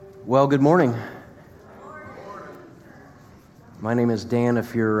Well, good morning. My name is Dan.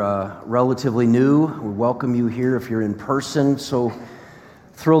 If you're relatively new, we welcome you here. If you're in person, so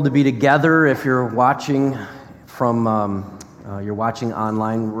thrilled to be together. If you're watching you're watching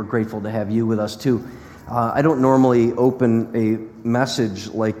online, we're grateful to have you with us too. I don't normally open a message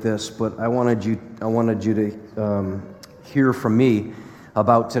like this, but I wanted you to hear from me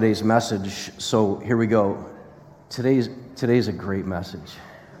about today's message. So here we go. Today's a great message.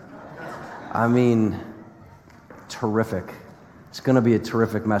 I mean, terrific. It's going to be a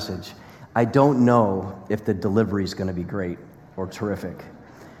terrific message. I don't know if the delivery is going to be great or terrific,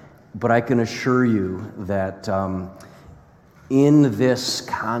 but I can assure you that in this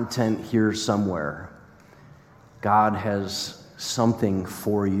content here somewhere, God has something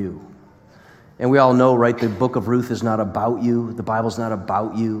for you. And we all know, right, the book of Ruth is not about you. The Bible's not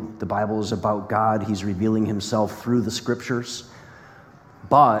about you. The Bible is about God. He's revealing himself through the scriptures.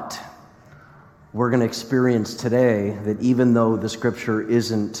 But we're going to experience today that even though the scripture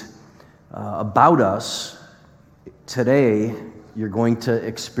isn't about us, today you're going to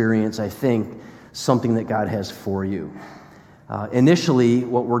experience, I think, something that God has for you. Initially,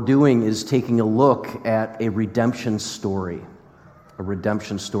 what we're doing is taking a look at a redemption story. A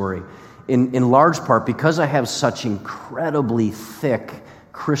redemption story. In large part, because I have such incredibly thick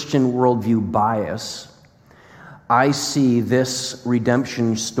Christian worldview bias, I see this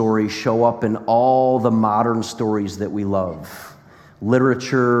redemption story show up in all the modern stories that we love.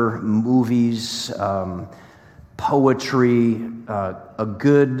 Literature, movies, poetry, a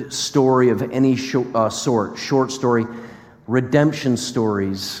good story of any sort, short story, redemption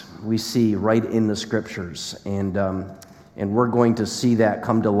stories we see right in the scriptures. And we're going to see that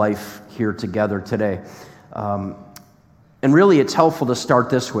come to life here together today. And really, it's helpful to start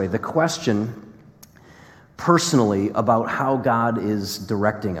this way. The question personally about how God is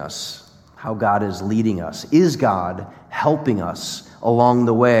directing us, how God is leading us. Is God helping us along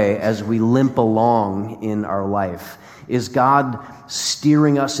the way as we limp along in our life? Is God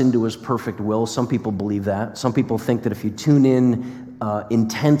steering us into his perfect will? Some people believe that. Some people think that if you tune in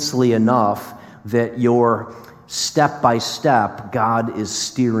intensely enough, that you're step by step, God is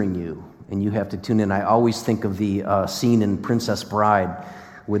steering you, and you have to tune in. I always think of the scene in Princess Bride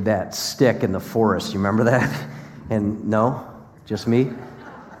with that stick in the forest. You remember that? And no? Just me?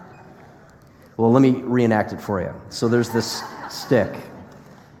 Well, let me reenact it for you. So there's this stick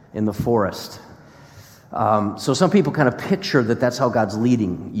in the forest. So some people kind of picture that that's how God's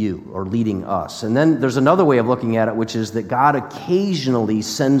leading you or leading us. And then there's another way of looking at it, which is that God occasionally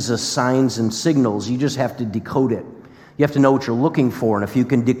sends us signs and signals. You just have to decode it. You have to know what you're looking for. And if you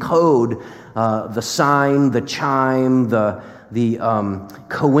can decode the sign, the chime, the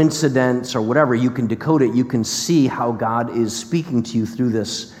coincidence or whatever, you can decode it. You can see how God is speaking to you through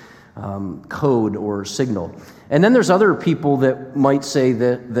this code or signal. And then there's other people that might say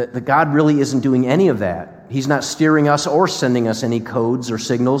that God really isn't doing any of that. He's not steering us or sending us any codes or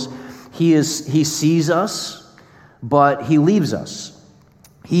signals. He sees us, but he leaves us.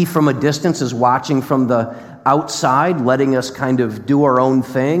 He, from a distance, is watching from the outside, letting us kind of do our own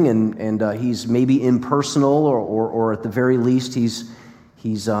thing, and he's maybe impersonal, or at the very least, he's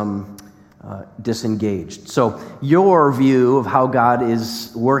disengaged. So your view of how God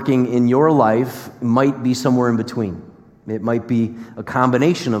is working in your life might be somewhere in between. It might be a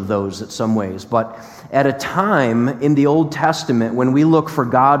combination of those at some ways. But at a time in the Old Testament when we look for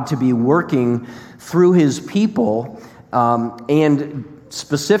God to be working through his people, and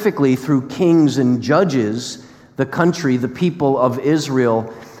specifically through kings and judges, the country, the people of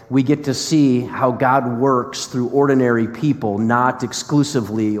Israel, we get to see how God works through ordinary people, not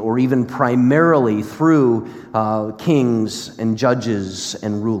exclusively or even primarily through kings and judges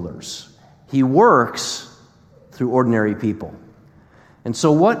and rulers. He works through ordinary people. And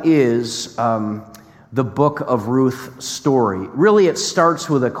so what is the book of Ruth story? Really, it starts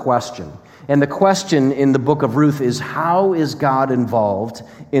with a question. And the question in the book of Ruth is, how is God involved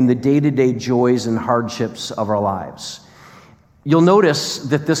in the day-to-day joys and hardships of our lives? You'll notice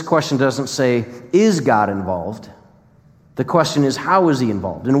that this question doesn't say, is God involved? The question is, how is he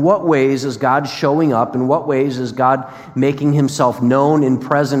involved? In what ways is God showing up? In what ways is God making himself known and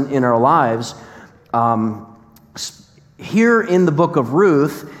present in our lives? Here in the book of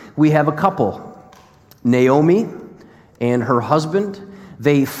Ruth, we have a couple, Naomi and her husband.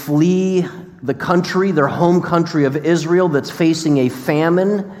 They flee the country, their home country of Israel, that's facing a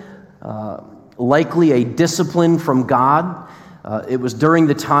famine, likely a discipline from God. It was during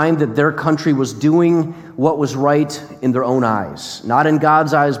the time that their country was doing what was right in their own eyes. Not in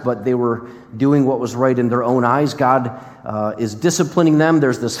God's eyes, but they were doing what was right in their own eyes. God is disciplining them.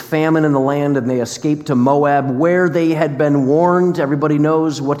 There's this famine in the land, and they escape to Moab, where they had been warned. Everybody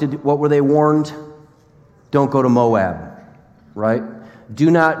knows what were they warned? Don't go to Moab, right? Do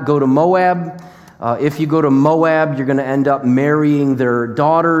not go to Moab. If you go to Moab, you're going to end up marrying their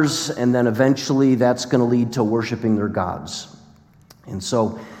daughters, and then eventually that's going to lead to worshiping their gods. And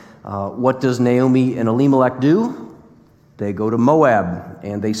so what does Naomi and Elimelech do? They go to Moab,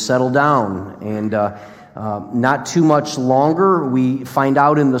 and they settle down. And not too much longer, we find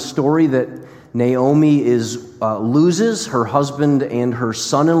out in the story that Naomi loses her husband and her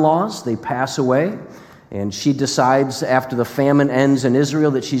son-in-laws. They pass away. And she decides after the famine ends in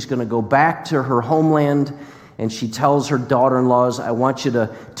Israel that she's going to go back to her homeland. And she tells her daughter-in-laws, I want you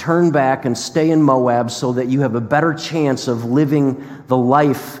to turn back and stay in Moab so that you have a better chance of living the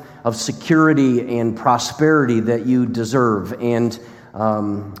life of security and prosperity that you deserve. And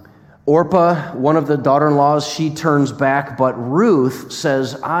Orpah, one of the daughter-in-laws, she turns back, but Ruth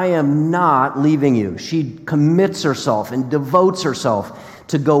says, I am not leaving you. She commits herself and devotes herself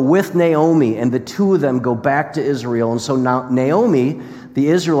to go with Naomi, and the two of them go back to Israel. And so now Naomi, the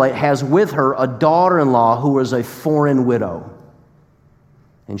Israelite, has with her a daughter-in-law who is a foreign widow.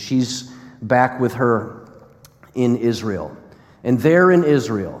 And she's back with her in Israel. And there in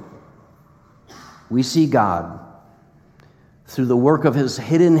Israel, we see God, through the work of his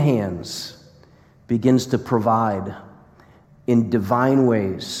hidden hands, begins to provide in divine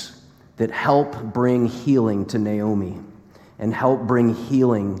ways that help bring healing to Naomi and help bring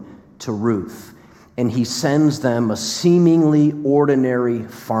healing to Ruth. And he sends them a seemingly ordinary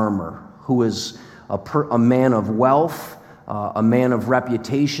farmer who is a man of wealth, a man of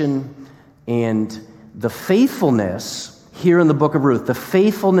reputation, and the faithfulness here in the book of Ruth, the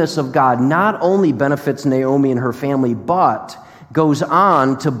faithfulness of God not only benefits Naomi and her family, but goes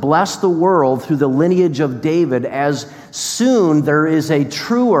on to bless the world through the lineage of David, as soon there is a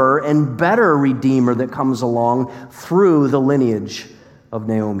truer and better Redeemer that comes along through the lineage of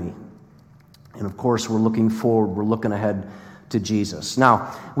Naomi. And of course, we're looking forward, we're looking ahead to Jesus.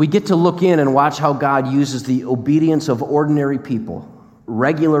 Now, we get to look in and watch how God uses the obedience of ordinary people,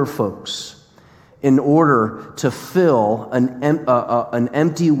 regular folks, in order to fill an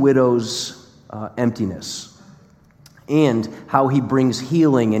empty widow's emptiness. And how he brings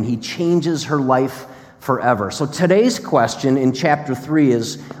healing and he changes her life forever. So today's question in chapter 3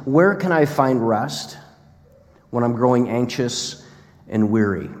 is, where can I find rest when I'm growing anxious and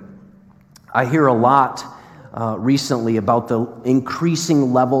weary? I hear a lot recently about the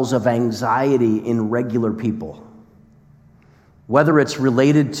increasing levels of anxiety in regular people. Whether it's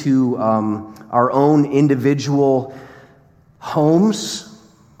related to our own individual homes,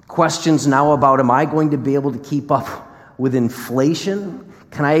 questions now about, am I going to be able to keep up with inflation?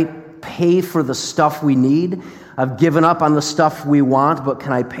 Can I pay for the stuff we need? I've given up on the stuff we want, but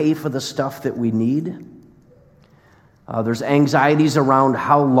can I pay for the stuff that we need? There's anxieties around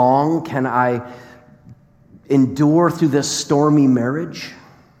how long can I endure through this stormy marriage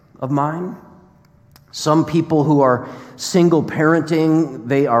of mine? Some people who are single parenting,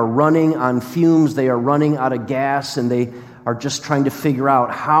 they are running on fumes, they are running out of gas, and they are just trying to figure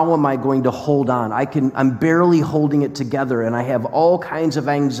out, how am I going to hold on? I'm barely holding it together, and I have all kinds of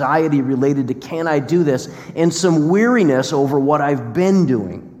anxiety related to, can I do this? And some weariness over what I've been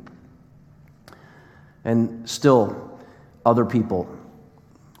doing. And still, other people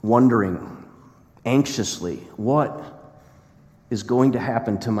wondering anxiously, what is going to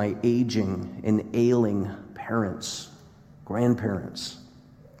happen to my aging and ailing parents, grandparents?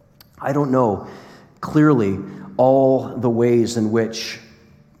 I don't know clearly all the ways in which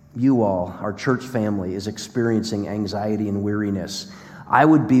you all, our church family, is experiencing anxiety and weariness. I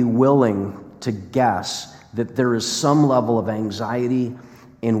would be willing to guess that there is some level of anxiety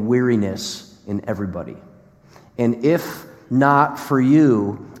and weariness in everybody. And if not for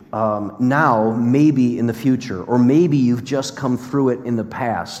you now, maybe in the future, or maybe you've just come through it in the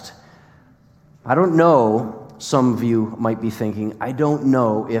past. I don't know, some of you might be thinking, I don't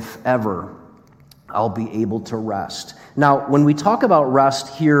know if ever I'll be able to rest. Now, when we talk about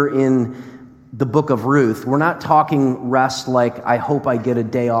rest here in the book of Ruth, we're not talking rest like, I hope I get a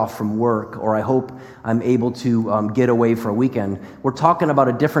day off from work, or I hope I'm able to get away for a weekend. We're talking about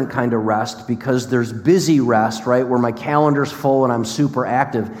a different kind of rest, because there's busy rest, right, where my calendar's full and I'm super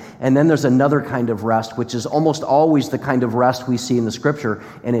active. And then there's another kind of rest, which is almost always the kind of rest we see in the scripture,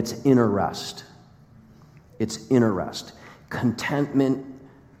 and it's inner rest. It's inner rest. Contentment,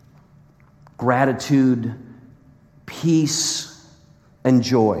 gratitude, peace, and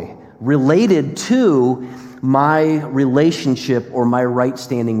joy related to my relationship or my right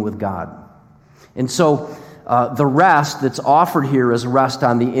standing with God. And so the rest that's offered here is rest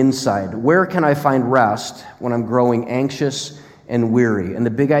on the inside. Where can I find rest when I'm growing anxious and weary? And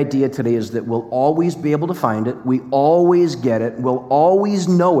the big idea today is that we'll always be able to find it. We always get it. We'll always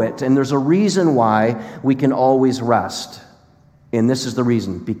know it. And there's a reason why we can always rest. And this is the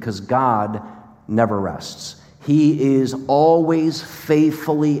reason, because God never rests. He is always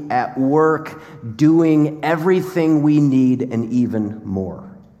faithfully at work, doing everything we need and even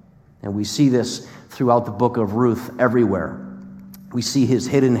more. And we see this throughout the book of Ruth everywhere. We see his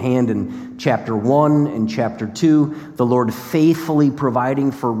hidden hand in chapter 1 and chapter 2, the Lord faithfully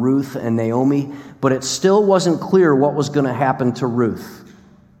providing for Ruth and Naomi, but it still wasn't clear what was going to happen to Ruth.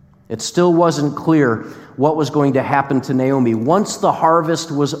 It still wasn't clear what was going to happen to Naomi. Once the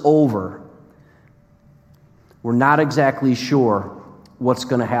harvest was over, we're not exactly sure what's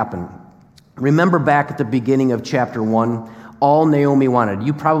going to happen. Remember back at the beginning of chapter 1, all Naomi wanted.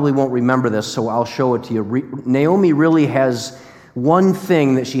 You probably won't remember this, so I'll show it to you. Naomi really has one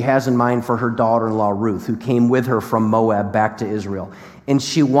thing that she has in mind for her daughter-in-law, Ruth, who came with her from Moab back to Israel. And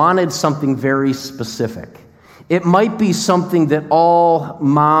she wanted something very specific. It might be something that all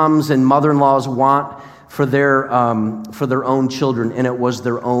moms and mother-in-laws want for their own children, and it was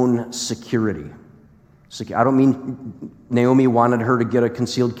their own security. I don't mean Naomi wanted her to get a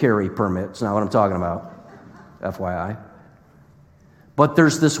concealed carry permit. It's not what I'm talking about, FYI. But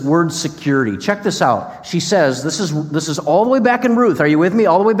there's this word security. Check this out. She says, this is all the way back in Ruth. Are you with me?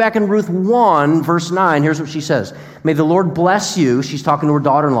 All the way back in Ruth 1, verse 9. Here's what she says. May the Lord bless you, she's talking to her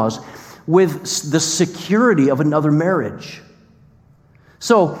daughter-in-laws, with the security of another marriage.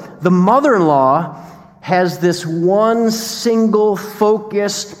 So the mother-in-law has this one single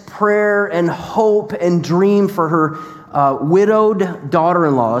focused prayer and hope and dream for her widowed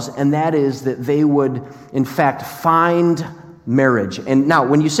daughter-in-laws, and that is that they would, in fact, find marriage. And now,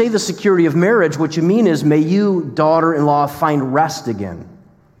 when you say the security of marriage, what you mean is, may you, daughter-in-law, find rest again.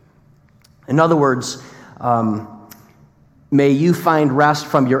 In other words, may you find rest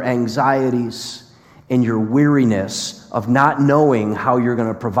from your anxieties and your weariness of not knowing how you're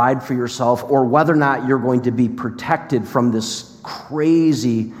going to provide for yourself or whether or not you're going to be protected from this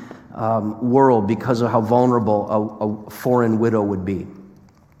crazy world because of how vulnerable a foreign widow would be.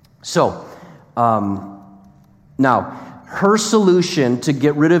 So, now, her solution to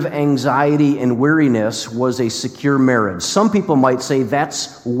get rid of anxiety and weariness was a secure marriage. Some people might say,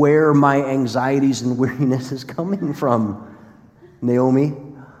 that's where my anxieties and weariness is coming from, Naomi.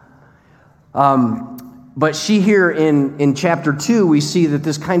 But she here in chapter 2, we see that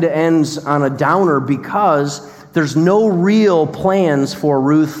this kind of ends on a downer because there's no real plans for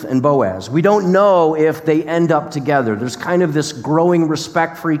Ruth and Boaz. We don't know if they end up together. There's kind of this growing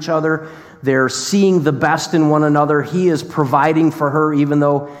respect for each other. They're seeing the best in one another. He is providing for her, even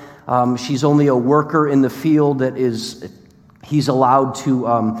though she's only a worker in the field that he's allowed to.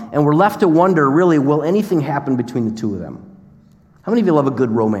 And we're left to wonder, really, will anything happen between the two of them? How many of you love a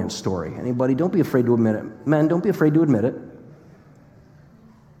good romance story? Anybody? Don't be afraid to admit it. Men, don't be afraid to admit it.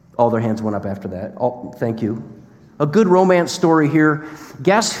 All their hands went up after that. Oh, thank you. A good romance story here.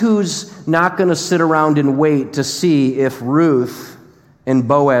 Guess who's not going to sit around and wait to see if Ruth and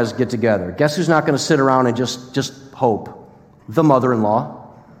Boaz get together? Guess who's not going to sit around and just hope? The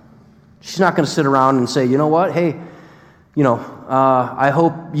mother-in-law. She's not going to sit around and say, you know what? Hey, I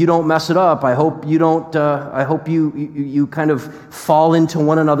hope you don't mess it up. I hope you don't. I hope you kind of fall into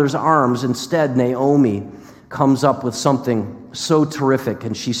one another's arms. Instead, Naomi comes up with something so terrific,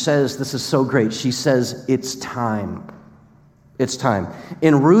 and she says, "This is so great." She says, "It's time. It's time."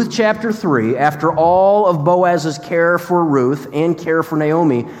 In Ruth chapter 3, after all of Boaz's care for Ruth and care for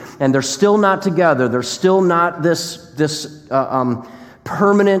Naomi, and they're still not together. They're still not this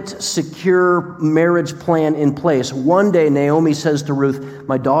permanent, secure marriage plan in place. One day, Naomi says to Ruth,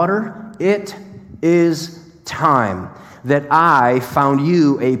 "My daughter, it is time that I found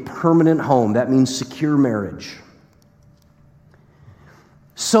you a permanent home." That means secure marriage.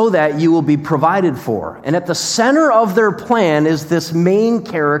 "So that you will be provided for." And at the center of their plan is this main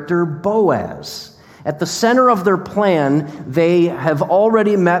character, Boaz. At the center of their plan, they have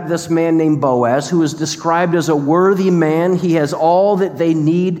already met this man named Boaz, who is described as a worthy man. He has all that they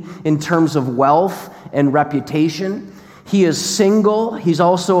need in terms of wealth and reputation. He is single. He's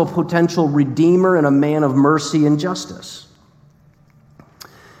also a potential redeemer and a man of mercy and justice.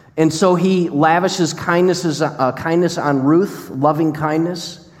 And so he lavishes kindness on Ruth, loving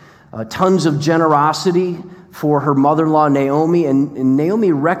kindness, tons of generosity for her mother-in-law Naomi, and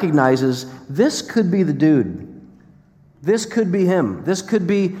Naomi recognizes this could be the dude. This could be him. This could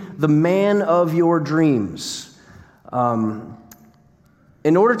be the man of your dreams. In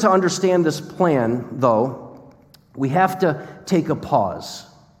order to understand this plan, though, we have to take a pause.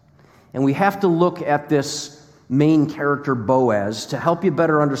 And we have to look at this main character, Boaz, to help you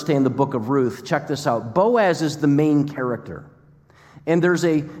better understand the book of Ruth. Check this out. Boaz is the main character. And there's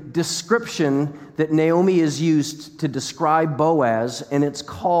a description that Naomi has used to describe Boaz, and it's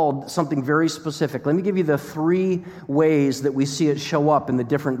called something very specific. Let me give you the 3 ways that we see it show up in the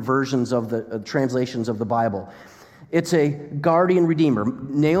different versions of the translations of the Bible. It's a guardian redeemer.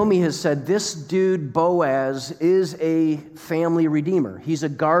 Naomi has said this dude, Boaz, is a family redeemer. He's a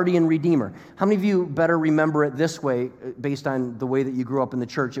guardian redeemer. How many of you better remember it this way, based on the way that you grew up in the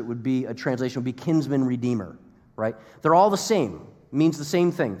church? It would be, a translation would be kinsman redeemer, right? They're all the same. It means the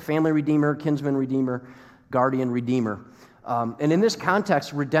same thing. Family redeemer, kinsman redeemer, guardian redeemer. And in this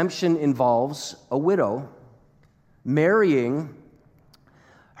context, redemption involves a widow marrying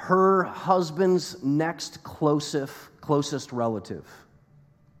her husband's next closest relative,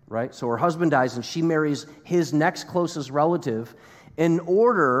 right? So her husband dies and she marries his next closest relative in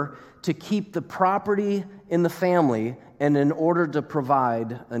order to keep the property in the family and in order to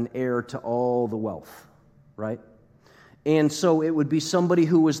provide an heir to all the wealth, right? And so it would be somebody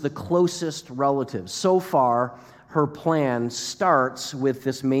who was the closest relative. So far, her plan starts with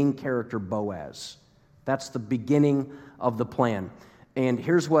this main character, Boaz. That's the beginning of the plan. And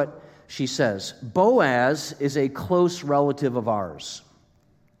here's what she says. Boaz is a close relative of ours,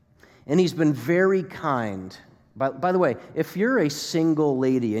 and he's been very kind. By the way, if you're a single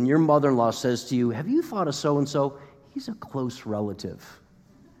lady and your mother-in-law says to you, have you thought of so-and-so? He's a close relative.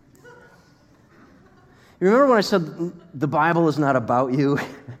 You remember when I said the Bible is not about you?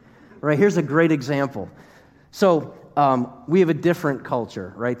 Right, here's a great example. So we have a different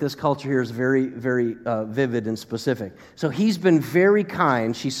culture, right? This culture here is very, very vivid and specific. So he's been very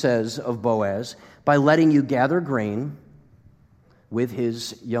kind, she says, of Boaz, by letting you gather grain with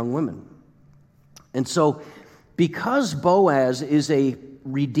his young women. And so because Boaz is a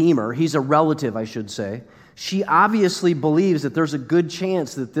redeemer, he's a relative, I should say, she obviously believes that there's a good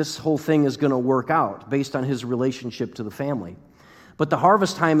chance that this whole thing is going to work out based on his relationship to the family. But the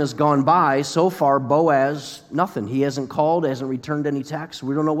harvest time has gone by. So far, Boaz, nothing. He hasn't called, hasn't returned any texts.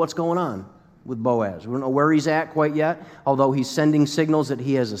 We don't know what's going on with Boaz. We don't know where he's at quite yet, although he's sending signals that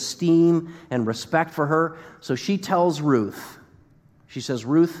he has esteem and respect for her. So she tells Ruth, she says,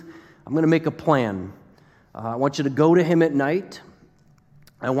 Ruth, I'm going to make a plan. I want you to go to him at night.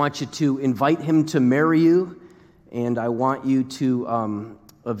 I want you to invite him to marry you, and I want you to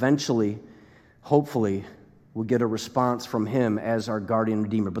eventually, hopefully, we'll get a response from him as our guardian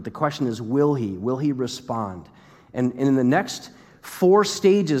redeemer. But the question is, will he? Will he respond? And in the next 4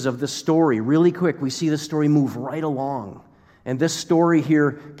 stages of this story, really quick, we see the story move right along. And this story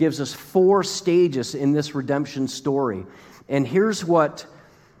here gives us 4 stages in this redemption story. And here's what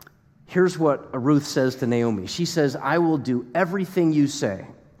Ruth says to Naomi. She says, I will do everything you say.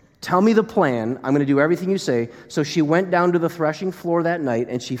 Tell me the plan. I'm going to do everything you say. So she went down to the threshing floor that night,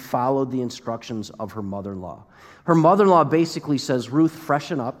 and she followed the instructions of her mother-in-law. Her mother-in-law basically says, Ruth,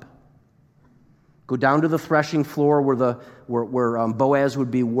 freshen up. Go down to the threshing floor where Boaz would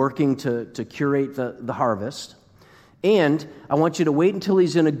be working to curate the harvest. And I want you to wait until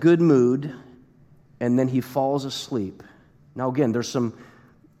he's in a good mood, and then he falls asleep. Now, again,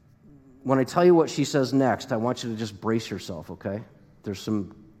 when I tell you what she says next, I want you to just brace yourself, okay? There's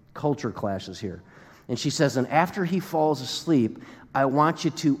some culture clashes here. And she says, and after he falls asleep, I want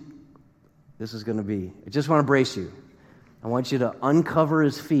you to, I just want to brace you. I want you to uncover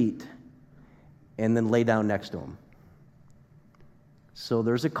his feet and then lay down next to him. So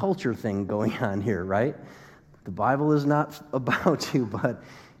there's a culture thing going on here, right? The Bible is not about you, but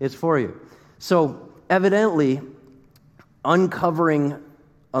it's for you. So evidently, uncovering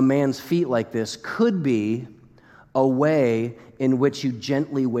a man's feet like this could be a way in which you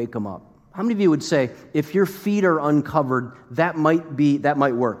gently wake him up. How many of you would say, if your feet are uncovered, that might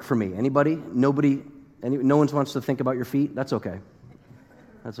work for me? Anybody? Nobody? No one wants to think about your feet? That's okay.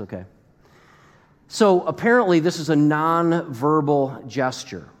 That's okay. So apparently this is a non-verbal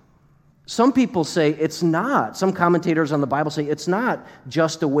gesture. Some people say it's not. Some commentators on the Bible say it's not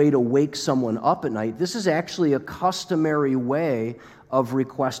just a way to wake someone up at night. This is actually a customary way of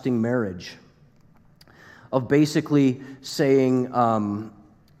requesting marriage, of basically saying, I'm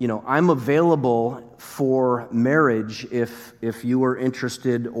available for marriage if you are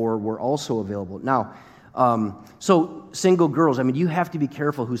interested or were also available. Now, so single girls, you have to be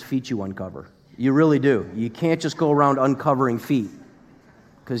careful whose feet you uncover. You really do. You can't just go around uncovering feet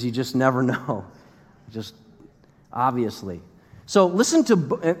because you just never know. obviously. So listen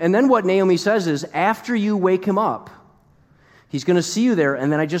to, and then what Naomi says is, after you wake him up, he's going to see you there,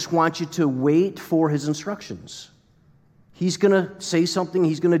 and then I just want you to wait for his instructions. He's going to say something,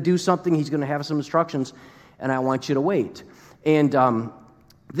 he's going to do something, he's going to have some instructions, and I want you to wait. And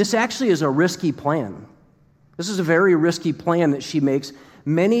this actually is a risky plan. This is a very risky plan that she makes.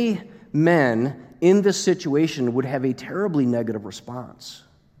 Many men in this situation would have a terribly negative response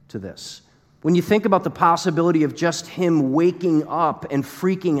to this. When you think about the possibility of just him waking up and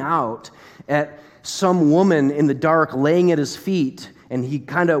freaking out at some woman in the dark laying at his feet, and he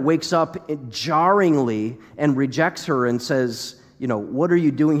kind of wakes up jarringly and rejects her and says, what are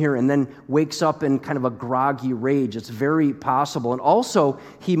you doing here? And then wakes up in kind of a groggy rage. It's very possible. And also,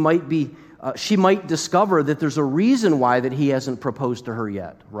 she might discover that there's a reason why that he hasn't proposed to her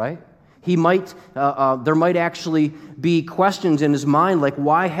yet, right? There might actually be questions in his mind like,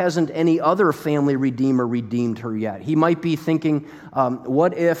 why hasn't any other family redeemer redeemed her yet? He might be thinking,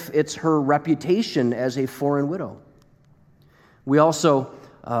 what if it's her reputation as a foreign widow? We also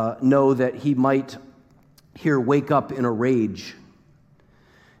know that he might here wake up in a rage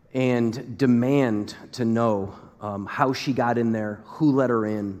and demand to know how she got in there, who let her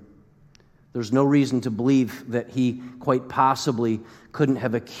in. There's no reason to believe that he quite possibly couldn't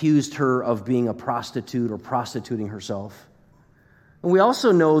have accused her of being a prostitute or prostituting herself. And we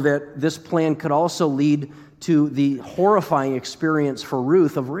also know that this plan could also lead to the horrifying experience for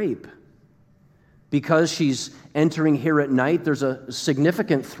Ruth of rape. Because she's entering here at night, there's a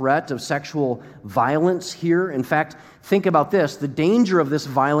significant threat of sexual violence here. In fact, think about this. The danger of this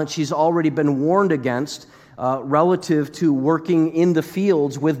violence she's already been warned against relative to working in the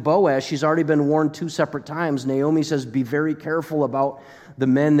fields with Boaz. She's already been warned 2 separate times. Naomi says, be very careful about the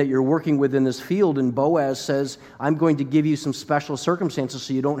men that you're working with in this field. And Boaz says, I'm going to give you some special circumstances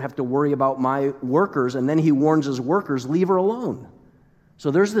so you don't have to worry about my workers. And then he warns his workers, leave her alone.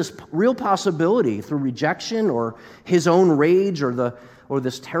 So there's this real possibility through rejection or his own rage or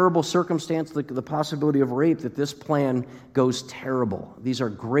this terrible circumstance, the possibility of rape, that this plan goes terrible. These are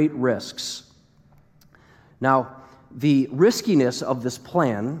great risks. Now, the riskiness of this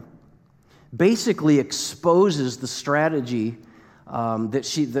plan basically exposes the strategy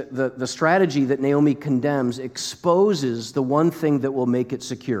the strategy that Naomi condemns exposes the one thing that will make it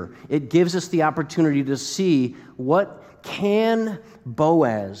secure. It gives us the opportunity to see what can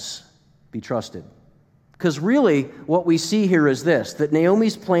Boaz be trusted. Because really, what we see here is this, that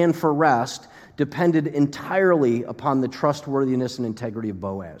Naomi's plan for rest depended entirely upon the trustworthiness and integrity of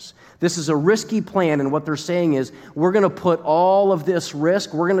Boaz. This is a risky plan, and what they're saying is, we're going to put all of this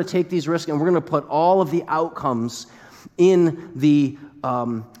risk, we're going to take these risks, and we're going to put all of the outcomes in the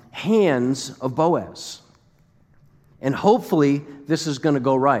hands of Boaz. And hopefully, this is going to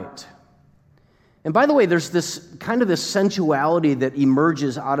go right. And by the way, there's this sensuality that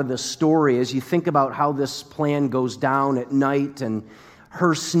emerges out of this story as you think about how this plan goes down at night and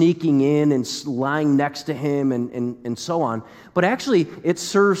her sneaking in and lying next to him and so on. But actually, it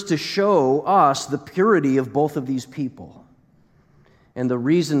serves to show us the purity of both of these people and the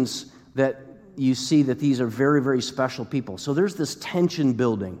reasons that you see that these are very, very special people. So there's this tension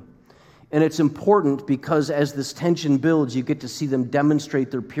building. And it's important because as this tension builds, you get to see them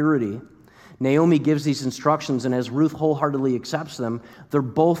demonstrate their purity. Naomi gives these instructions, and as Ruth wholeheartedly accepts them, they're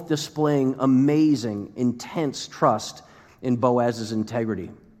both displaying amazing, intense trust in Boaz's integrity.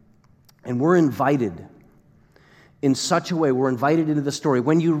 And we're invited in such a way, we're invited into the story.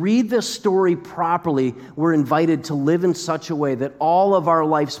 When you read this story properly, we're invited to live in such a way that all of our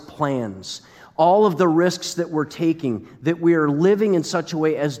life's plans, all of the risks that we're taking, that we are living in such a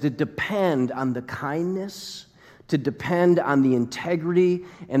way as to depend on the kindness, to depend on the integrity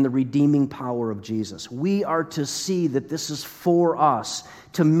and the redeeming power of Jesus. We are to see that this is for us,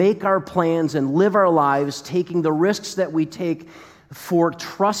 to make our plans and live our lives, taking the risks that we take for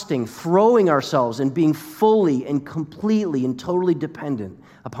trusting, throwing ourselves and being fully and completely and totally dependent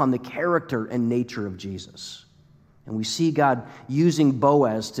upon the character and nature of Jesus. And we see God using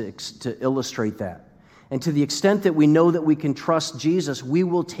Boaz to illustrate that. And to the extent that we know that we can trust Jesus, we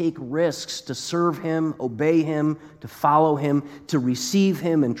will take risks to serve him, obey him, to follow him, to receive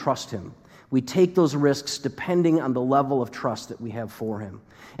him and trust him. We take those risks depending on the level of trust that we have for him.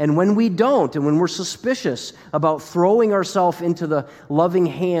 And when we don't, and when we're suspicious about throwing ourselves into the loving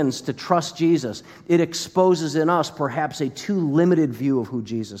hands to trust Jesus, it exposes in us perhaps a too limited view of who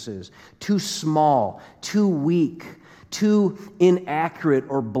Jesus is, too small, too weak, too inaccurate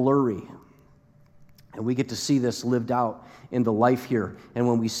or blurry. And we get to see this lived out in the life here. And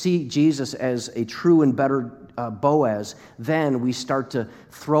when we see Jesus as a true and better Boaz, then we start to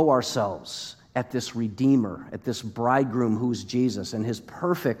throw ourselves at this Redeemer, at this bridegroom who's Jesus, and his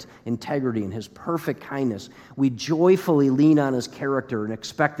perfect integrity and his perfect kindness. We joyfully lean on his character and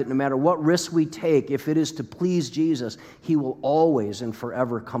expect that no matter what risk we take, if it is to please Jesus, he will always and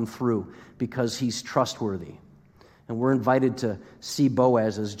forever come through because he's trustworthy. And we're invited to see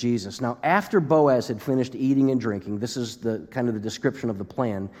Boaz as Jesus. Now, after Boaz had finished eating and drinking, this is the kind of the description of the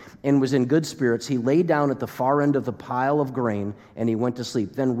plan, and was in good spirits, he lay down at the far end of the pile of grain, and he went to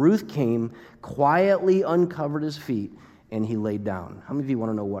sleep. Then Ruth came, quietly uncovered his feet, and he laid down. How many of you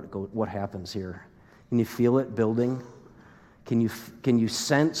want to know what happens here? Can you feel it building? Can you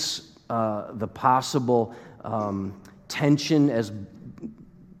sense the possible tension as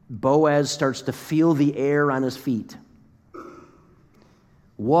Boaz starts to feel the air on his feet?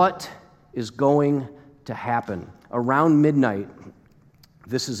 What is going to happen? Around midnight,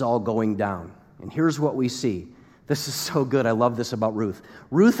 this is all going down. And here's what we see. This is so good. I love this about Ruth.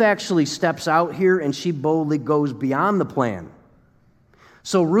 Ruth actually steps out here and she boldly goes beyond the plan.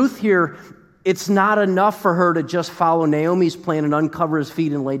 So Ruth here, it's not enough for her to just follow Naomi's plan and uncover his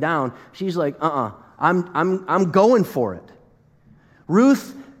feet and lay down. She's like, I'm going for it.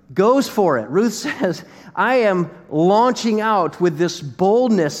 Ruth goes for it. Ruth says, I am launching out with this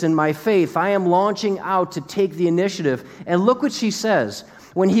boldness in my faith. I am launching out to take the initiative. And look what she says.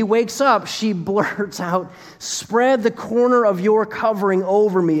 When he wakes up, she blurts out, spread the corner of your covering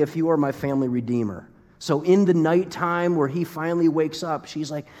over me if you are my family redeemer. So in the nighttime where he finally wakes up,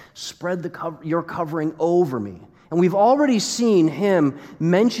 she's like, spread your covering over me. And we've already seen him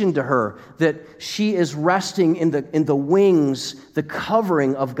mention to her that she is resting in the wings, the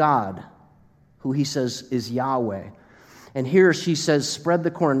covering of God, who he says is Yahweh. And here she says, spread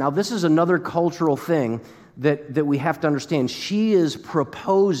the corner. Now, this is another cultural thing that we have to understand. She is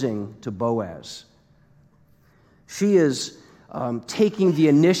proposing to Boaz. She is taking the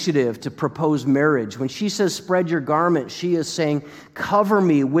initiative to propose marriage. When she says, spread your garment, she is saying, cover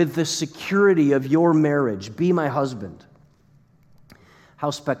me with the security of your marriage. Be my husband.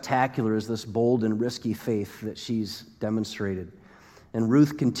 How spectacular is this bold and risky faith that she's demonstrated. And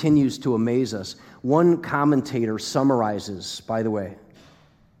Ruth continues to amaze us. One commentator summarizes, by the way,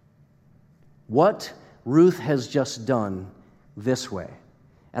 what Ruth has just done this way.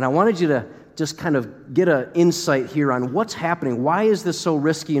 And I wanted you to just kind of get an insight here on what's happening. Why is this so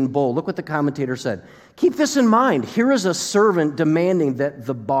risky and bold? Look what the commentator said. Keep this in mind. Here is a servant demanding that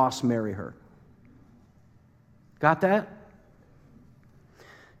the boss marry her. Got that?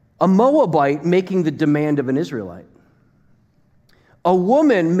 A Moabite making the demand of an Israelite. A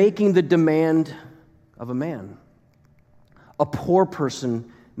woman making the demand of a man. A poor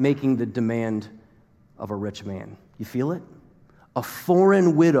person making the demand of a rich man. You feel it? A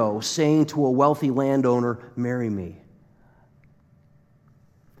foreign widow saying to a wealthy landowner, marry me.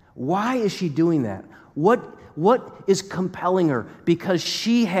 Why is she doing that? What is compelling her? Because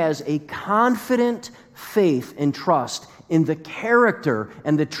she has a confident faith and trust in the character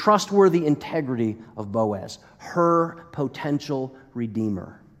and the trustworthy integrity of Boaz, her potential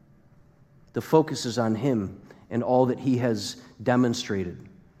redeemer. The focus is on him and all that he has demonstrated.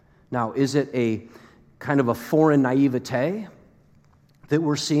 Now, is it a kind of a foreign naivete that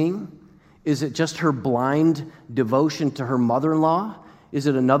we're seeing? Is it just her blind devotion to her mother-in-law? Is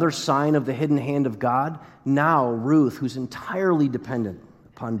it another sign of the hidden hand of God? Now, Ruth, who's entirely dependent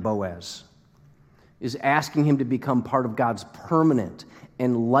upon Boaz, is asking him to become part of God's permanent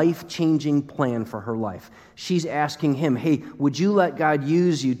and life-changing plan for her life. She's asking him, hey, would you let God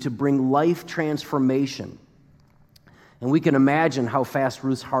use you to bring life transformation? And we can imagine how fast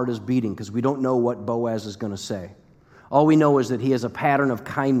Ruth's heart is beating because we don't know what Boaz is going to say. All we know is that he has a pattern of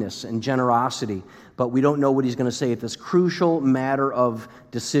kindness and generosity, but we don't know what he's going to say at this crucial matter of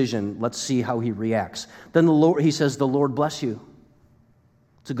decision. Let's see how he reacts. Then he says, the Lord bless you.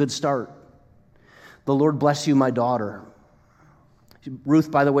 It's a good start. The Lord bless you, my daughter.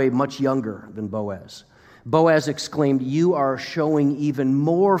 Ruth, by the way, much younger than Boaz. Boaz exclaimed, you are showing even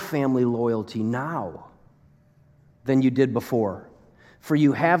more family loyalty now than you did before. For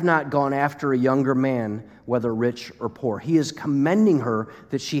you have not gone after a younger man, whether rich or poor. He is commending her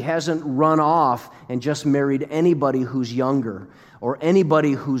that she hasn't run off and just married anybody who's younger or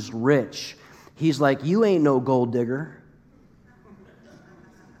anybody who's rich. He's like, you ain't no gold digger.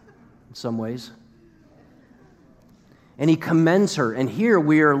 In some ways. And he commends her. And here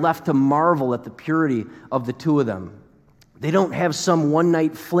we are left to marvel at the purity of the two of them. They don't have some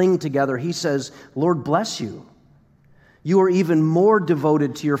one-night fling together. He says, Lord bless you. You are even more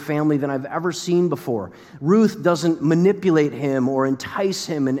devoted to your family than I've ever seen before. Ruth doesn't manipulate him or entice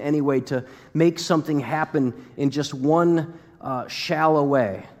him in any way to make something happen in just one shallow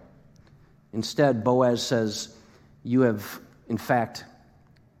way. Instead, Boaz says, you have, in fact,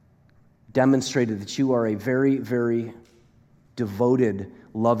 demonstrated that you are a very, very devoted,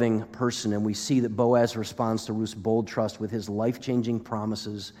 loving person. And we see that Boaz responds to Ruth's bold trust with his life-changing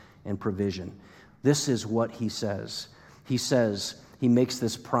promises and provision. This is what he says. He says, he makes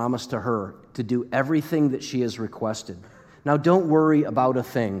this promise to her to do everything that she has requested. Now, don't worry about a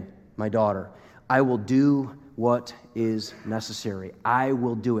thing, my daughter. I will do what is necessary. I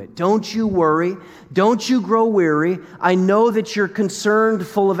will do it. Don't you worry. Don't you grow weary. I know that you're concerned,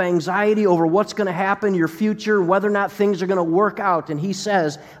 full of anxiety over what's going to happen, your future, whether or not things are going to work out. And he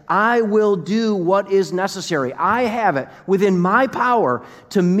says, I will do what is necessary. I have it within my power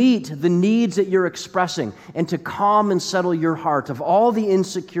to meet the needs that you're expressing and to calm and settle your heart of all the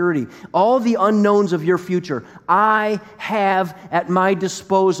insecurity, all the unknowns of your future. I have at my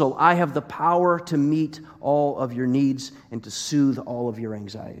disposal. I have the power to meet all of your needs and to soothe all of your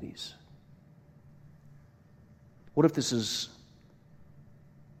anxieties. What if this is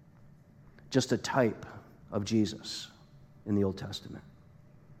just a type of Jesus in the Old Testament?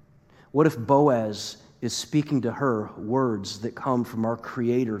 What if Boaz is speaking to her words that come from our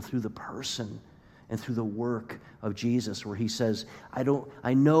Creator through the person and through the work of Jesus, where he says,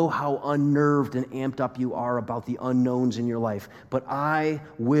 I know how unnerved and amped up you are about the unknowns in your life, but I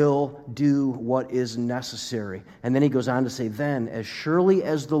will do what is necessary. And then he goes on to say, then, as surely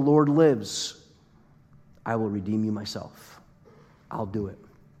as the Lord lives, I will redeem you myself. I'll do it.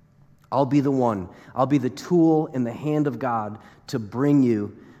 I'll be the one. I'll be the tool in the hand of God to bring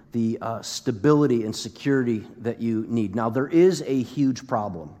you the stability and security that you need. Now, there is a huge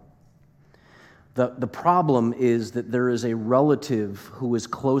problem. The problem is that there is a relative who is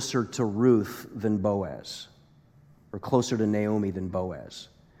closer to Ruth than Boaz, or closer to Naomi than Boaz.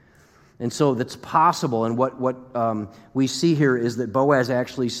 And so that's possible, and what we see here is that Boaz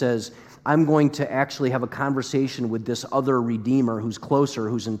actually says, I'm going to actually have a conversation with this other redeemer who's closer,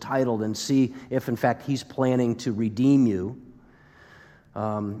 who's entitled, and see if, in fact, he's planning to redeem you.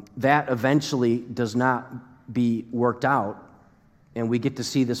 That eventually does not be worked out, and we get to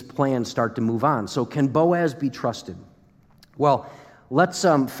see this plan start to move on. So can Boaz be trusted? Well, let's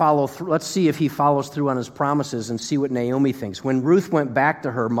follow through. Let's see if he follows through on his promises and see what Naomi thinks. When Ruth went back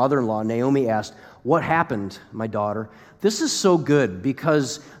to her mother-in-law, Naomi asked, what happened, my daughter? This is so good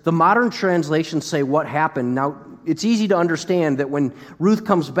because the modern translations say what happened. Now, it's easy to understand that when Ruth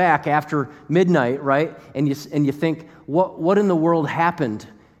comes back after midnight, right, and you think, what in the world happened?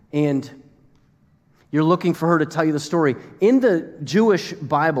 And you're looking for her to tell you the story. In the Jewish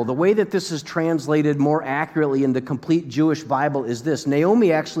Bible, the way that this is translated more accurately in the complete Jewish Bible is this.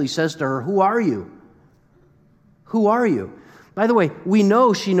 Naomi actually says to her, who are you? Who are you? By the way, we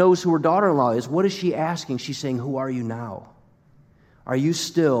know she knows who her daughter-in-law is. What is she asking? She's saying, who are you now? Are you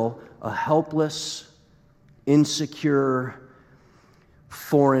still a helpless, insecure,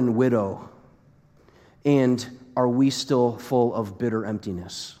 foreign widow? And are we still full of bitter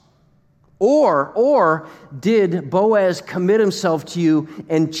emptiness? Or did Boaz commit himself to you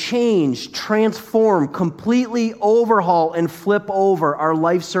and change, transform, completely overhaul, and flip over our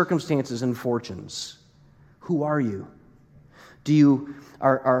life circumstances and fortunes? Who are you? Do you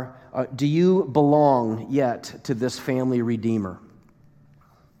belong yet to this family redeemer?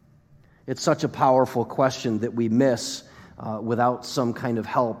 It's such a powerful question that we miss without some kind of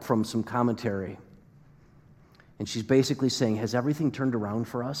help from some commentary. And she's basically saying, has everything turned around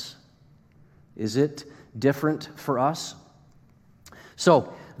for us? Is it different for us?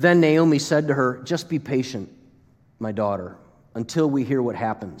 So then Naomi said to her, just be patient, my daughter, until we hear what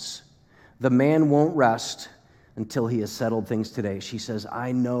happens. The man won't rest until he has settled things today. She says,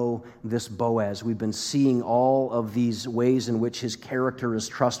 I know this Boaz. We've been seeing all of these ways in which his character is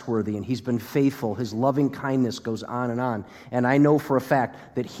trustworthy, and he's been faithful. His loving kindness goes on. And I know for a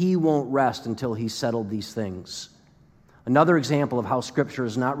fact that he won't rest until he's settled these things. Another example of how Scripture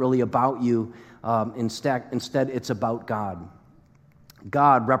is not really about you. Instead, it's about God.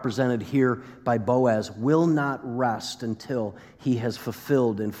 God, represented here by Boaz, will not rest until he has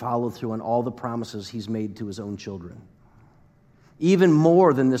fulfilled and followed through on all the promises he's made to his own children. Even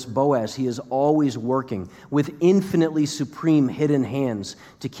more than this Boaz, he is always working with infinitely supreme hidden hands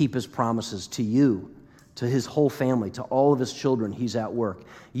to keep his promises to you, to his whole family, to all of his children. He's at work.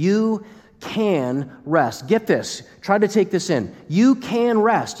 You can rest. Get this. Try to take this in. You can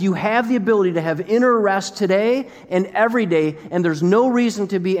rest. You have the ability to have inner rest today and every day, and there's no reason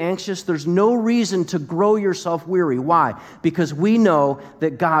to be anxious. There's no reason to grow yourself weary. Why? Because we know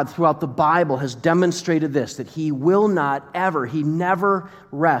that God, throughout the Bible, has demonstrated this, that he will not ever, he never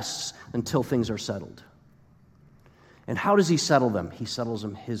rests until things are settled. And how does he settle them? He settles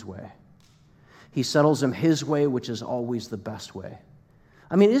them his way. He settles them his way, which is always the best way.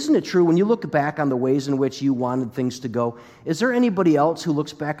 I mean, isn't it true when you look back on the ways in which you wanted things to go, is there anybody else who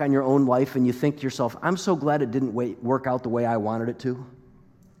looks back on your own life and you think to yourself, I'm so glad it didn't work out the way I wanted it to?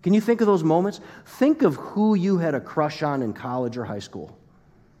 Can you think of those moments? Think of who you had a crush on in college or high school.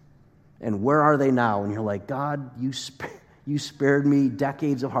 And where are they now? And you're like, God, you spared me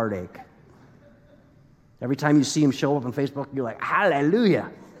decades of heartache. Every time you see him show up on Facebook, you're like,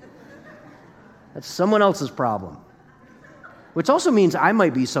 hallelujah. That's someone else's problem. Which also means I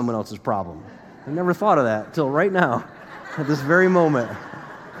might be someone else's problem. I never thought of that until right now, at this very moment.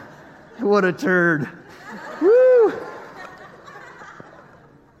 What a turd. Woo!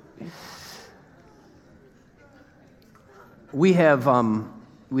 We have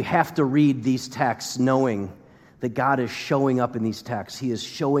to read these texts knowing that God is showing up in these texts. He is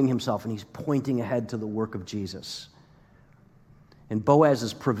showing himself, and he's pointing ahead to the work of Jesus. And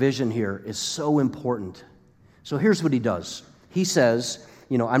Boaz's provision here is so important. So here's what he does. He says,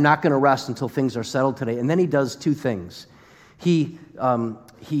 I'm not going to rest until things are settled today. And then he does two things. He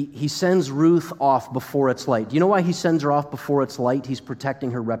sends Ruth off before it's light. Do you know why he sends her off before it's light? He's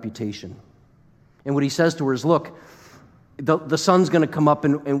protecting her reputation. And what he says to her is, look, the sun's going to come up,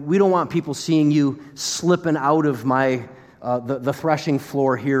 and we don't want people seeing you slipping out of the threshing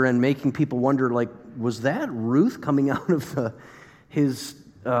floor here and making people wonder, like, was that Ruth coming out of his...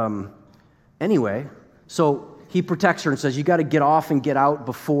 Anyway, so he protects her and says, you got to get off and get out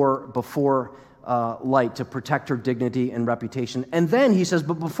before light to protect her dignity and reputation. And then he says,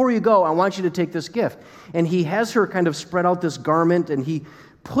 but before you go, I want you to take this gift. And he has her kind of spread out this garment, and he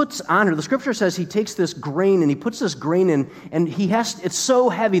puts on her, the scripture says he takes this grain and he puts this grain in, and it's so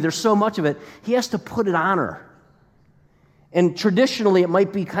heavy, there's so much of it, he has to put it on her. And traditionally, it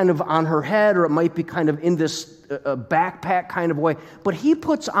might be kind of on her head, or it might be kind of in this backpack kind of way. But he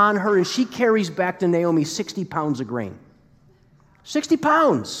puts on her, and she carries back to Naomi 60 pounds of grain. 60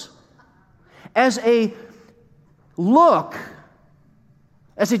 pounds. As a look,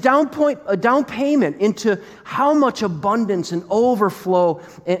 as a down payment into how much abundance and overflow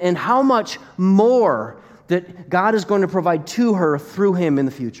and how much more that God is going to provide to her through him in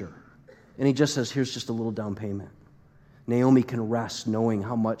the future. And he just says, here's just a little down payment. Naomi can rest knowing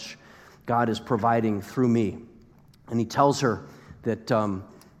how much God is providing through me. And he tells her that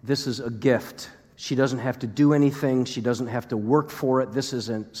this is a gift. She doesn't have to do anything. She doesn't have to work for it. This is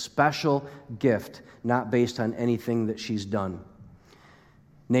a special gift, not based on anything that she's done.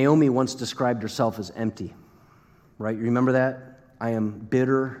 Naomi once described herself as empty, right? You remember that? I am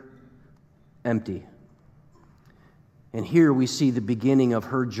bitter, empty. And here we see the beginning of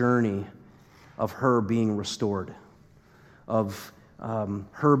her journey of her being restored, of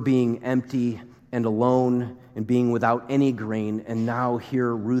her being empty and alone and being without any grain. And now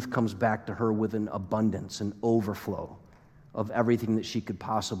here Ruth comes back to her with an abundance, an overflow of everything that she could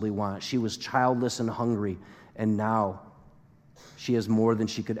possibly want. She was childless and hungry, and now she has more than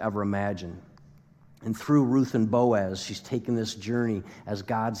she could ever imagine. And through Ruth and Boaz, she's taken this journey as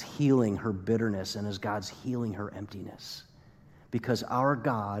God's healing her bitterness and as God's healing her emptiness. Because our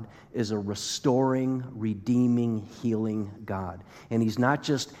God is a restoring, redeeming, healing God. And he's not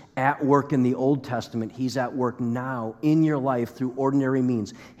just at work in the Old Testament, he's at work now in your life through ordinary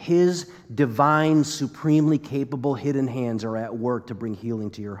means. His divine, supremely capable, hidden hands are at work to bring healing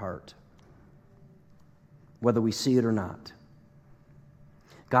to your heart, whether we see it or not.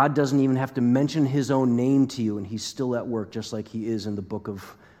 God doesn't even have to mention his own name to you, and he's still at work, just like he is in the book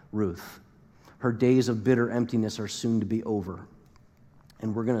of Ruth. Her days of bitter emptiness are soon to be over.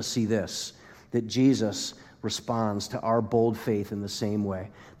 And we're going to see this, that Jesus responds to our bold faith in the same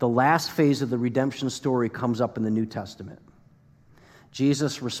way. The last phase of the redemption story comes up in the New Testament.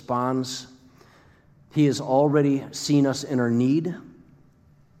 Jesus responds. He has already seen us in our need.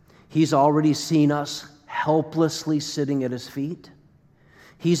 He's already seen us helplessly sitting at his feet.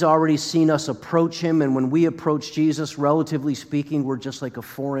 He's already seen us approach him, and when we approach Jesus, relatively speaking, we're just like a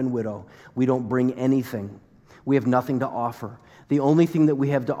foreign widow. We don't bring anything. We have nothing to offer. The only thing that we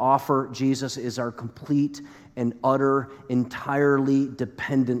have to offer Jesus is our complete and utter, entirely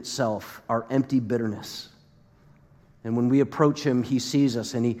dependent self, our empty bitterness. And when we approach him, he sees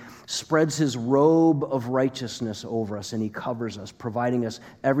us, and he spreads his robe of righteousness over us, and he covers us, providing us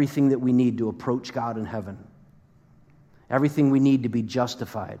everything that we need to approach God in heaven. Everything we need to be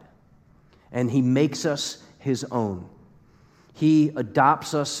justified. And he makes us his own. He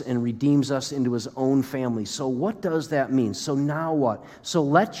adopts us and redeems us into his own family. So what does that mean? So now what? So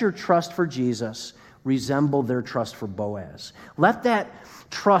let your trust for Jesus resemble their trust for Boaz. Let that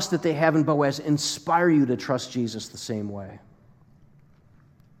trust that they have in Boaz inspire you to trust Jesus the same way.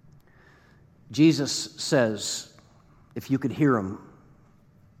 Jesus says, if you could hear him,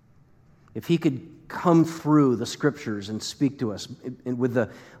 if he could come through the scriptures and speak to us with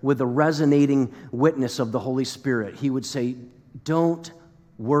the resonating witness of the Holy Spirit, he would say, don't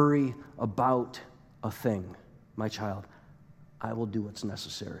worry about a thing, my child. I will do what's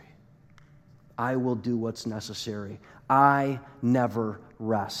necessary. I will do what's necessary. I never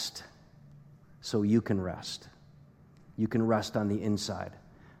rest, so you can rest. You can rest on the inside.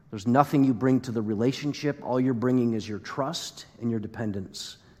 There's nothing you bring to the relationship. All you're bringing is your trust and your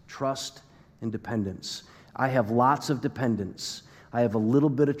dependence. Trust and dependence. I have lots of dependence. I have a little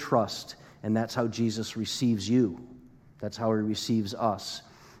bit of trust, and that's how Jesus receives you. That's how he receives us.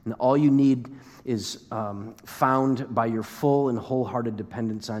 And all you need is found by your full and wholehearted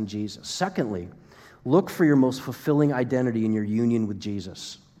dependence on Jesus. Secondly, look for your most fulfilling identity in your union with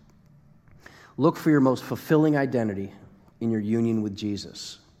Jesus. Look for your most fulfilling identity in your union with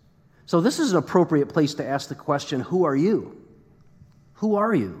Jesus. So this is an appropriate place to ask the question, who are you? Who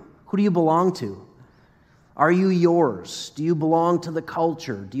are you? Who do you belong to? Are you yours? Do you belong to the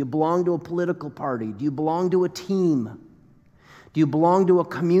culture? Do you belong to a political party? Do you belong to a team? Do you belong to a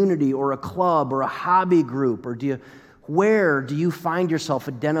community or a club or a hobby group? Or where do you find yourself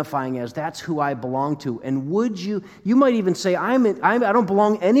identifying as, that's who I belong to? And would you might even say, I don't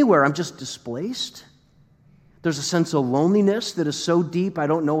belong anywhere, I'm just displaced. There's a sense of loneliness that is so deep, I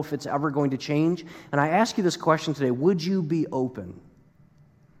don't know if it's ever going to change. And I ask you this question today, would you be open?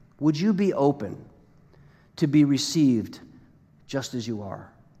 Would you be open to be received just as you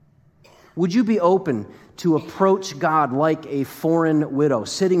are? Would you be open to approach God like a foreign widow,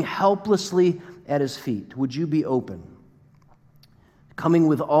 sitting helplessly at his feet? Would you be open? Coming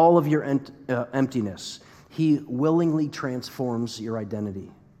with all of your emptiness, he willingly transforms your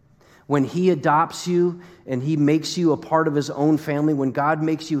identity. When he adopts you and he makes you a part of his own family, when God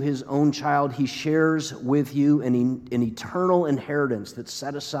makes you his own child, he shares with you an eternal inheritance that's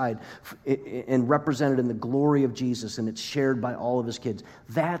set aside and represented in the glory of Jesus, and it's shared by all of his kids.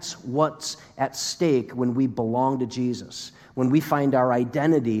 That's what's at stake when we belong to Jesus, when we find our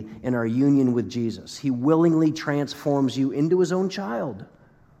identity in our union with Jesus. He willingly transforms you into his own child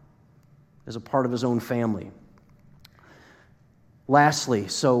as a part of his own family. Lastly,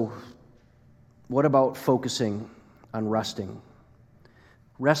 so what about focusing on resting?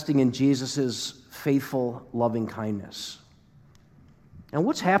 Resting in Jesus' faithful, loving kindness. And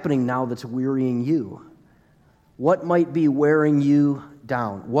what's happening now that's wearying you? What might be wearing you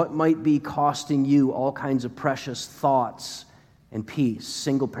down? What might be costing you all kinds of precious thoughts and peace?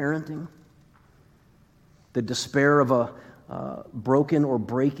 Single parenting? The despair of a broken or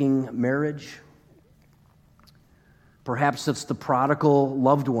breaking marriage? Perhaps it's the prodigal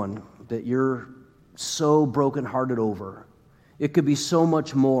loved one that you're so brokenhearted over. It could be so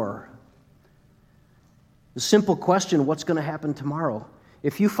much more. The simple question, what's going to happen tomorrow?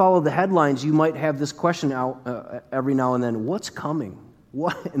 If you follow the headlines, you might have this question out every now and then. What's coming?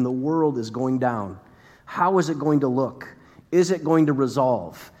 What in the world is going down? How is it going to look? Is it going to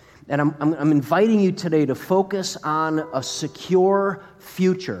resolve? And I'm inviting you today to focus on a secure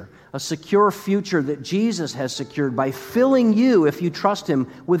future that Jesus has secured by filling you, if you trust him,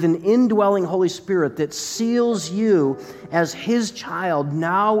 with an indwelling Holy Spirit that seals you as his child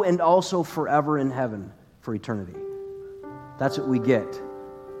now and also forever in heaven for eternity. That's what we get.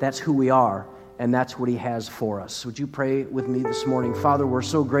 That's who we are, and that's what he has for us. Would you pray with me this morning? Father, we're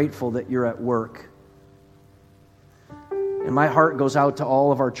so grateful that you're at work. And my heart goes out to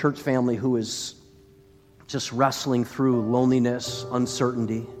all of our church family who is just wrestling through loneliness,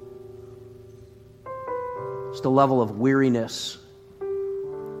 uncertainty, just a level of weariness.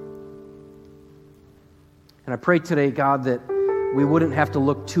 And I pray today, God, that we wouldn't have to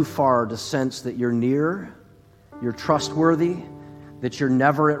look too far to sense that you're near, you're trustworthy, that you're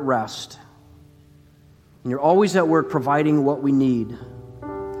never at rest. And you're always at work providing what we need,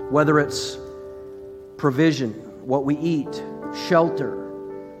 whether it's provision, what we eat, shelter,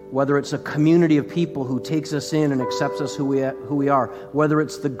 whether it's a community of people who takes us in and accepts us who we are, whether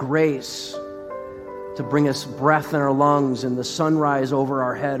it's the grace to bring us breath in our lungs and the sunrise over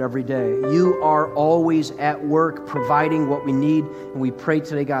our head every day. You are always at work providing what we need, and we pray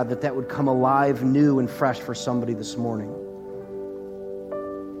today, God, that would come alive, new and fresh for somebody this morning.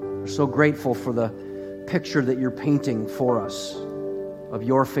 We're so grateful for the picture that you're painting for us of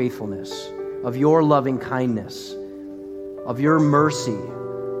your faithfulness, of your loving kindness, of your mercy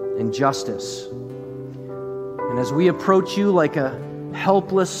and justice. And as we approach you like a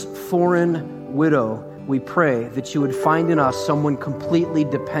helpless foreign widow, we pray that you would find in us someone completely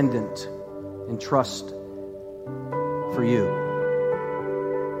dependent and trust for you.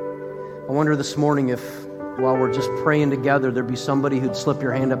 I wonder this morning if, while we're just praying together, there'd be somebody who'd slip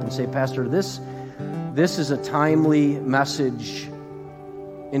your hand up and say, Pastor, this is a timely message.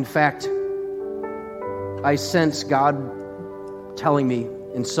 In fact, I sense God telling me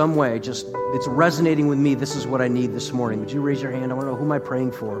in some way, just it's resonating with me, this is what I need this morning. Would you raise your hand? I want to know, who am I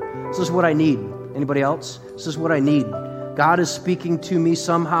praying for? This is what I need. Anybody else? This is what I need. God is speaking to me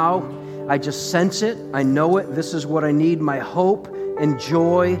somehow. I just sense it. I know it. This is what I need. My hope and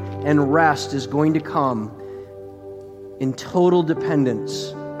joy and rest is going to come in total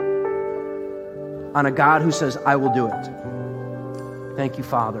dependence on a God who says, I will do it. Thank you,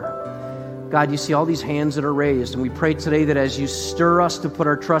 Father. God, you see all these hands that are raised, and we pray today that as you stir us to put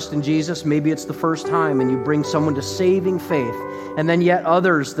our trust in Jesus, maybe it's the first time, and you bring someone to saving faith, and then yet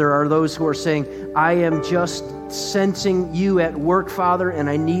others, there are those who are saying, I am just sensing you at work, Father, and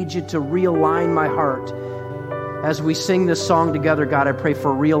I need you to realign my heart. As we sing this song together, God, I pray for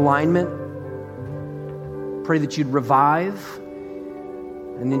realignment. Pray that you'd revive,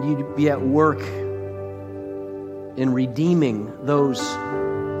 and then you'd be at work in redeeming those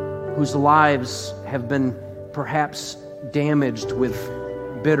whose lives have been perhaps damaged with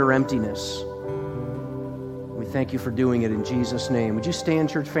bitter emptiness. We thank you for doing it in Jesus' name. Would you stand,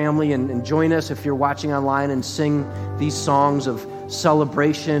 church family, and join us if you're watching online and sing these songs of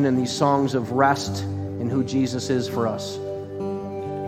celebration and these songs of rest in who Jesus is for us.